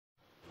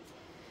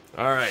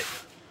Alright,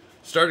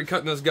 started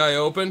cutting this guy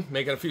open,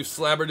 making a few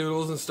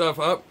slabberdoodles and stuff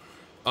up.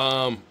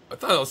 I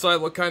thought outside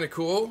looked kind of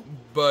cool,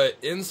 but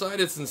inside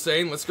it's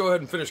insane. Let's go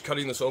ahead and finish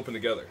cutting this open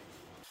together.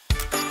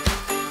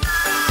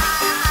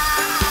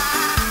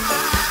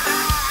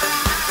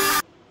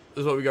 This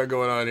is what we got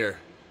going on here.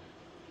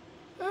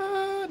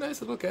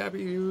 Nice little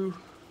cappy.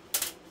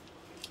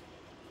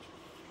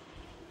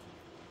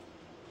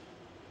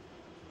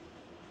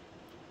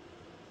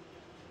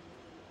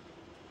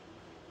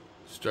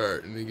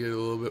 Starting to get a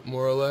little bit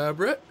more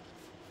elaborate.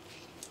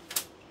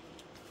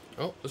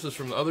 Oh, this is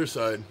from the other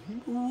side. You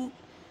can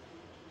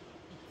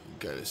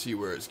kind of see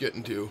where it's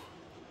getting to.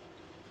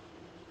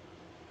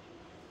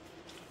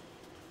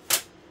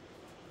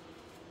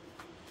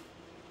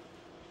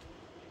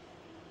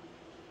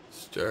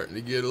 Starting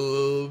to get a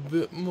little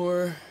bit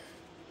more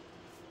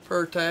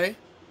pyrite.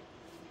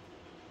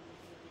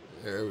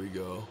 There we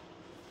go.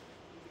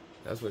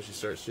 That's when she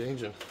starts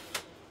changing.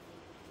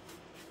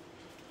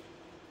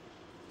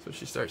 So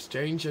she starts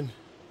changing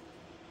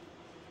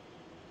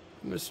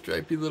from a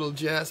stripy little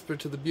Jasper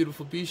to the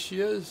beautiful beast she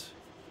is.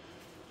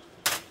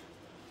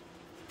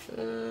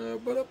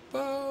 Probably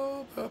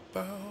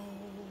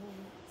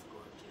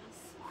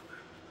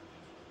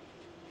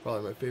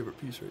my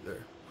favorite piece right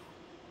there.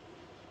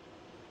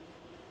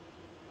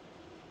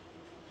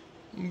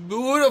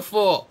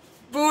 Beautiful!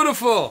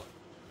 Beautiful!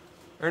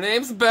 Her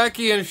name's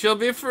Becky and she'll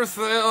be for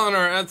sale on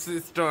our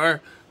Etsy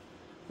store.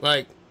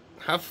 Like,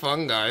 have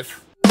fun, guys.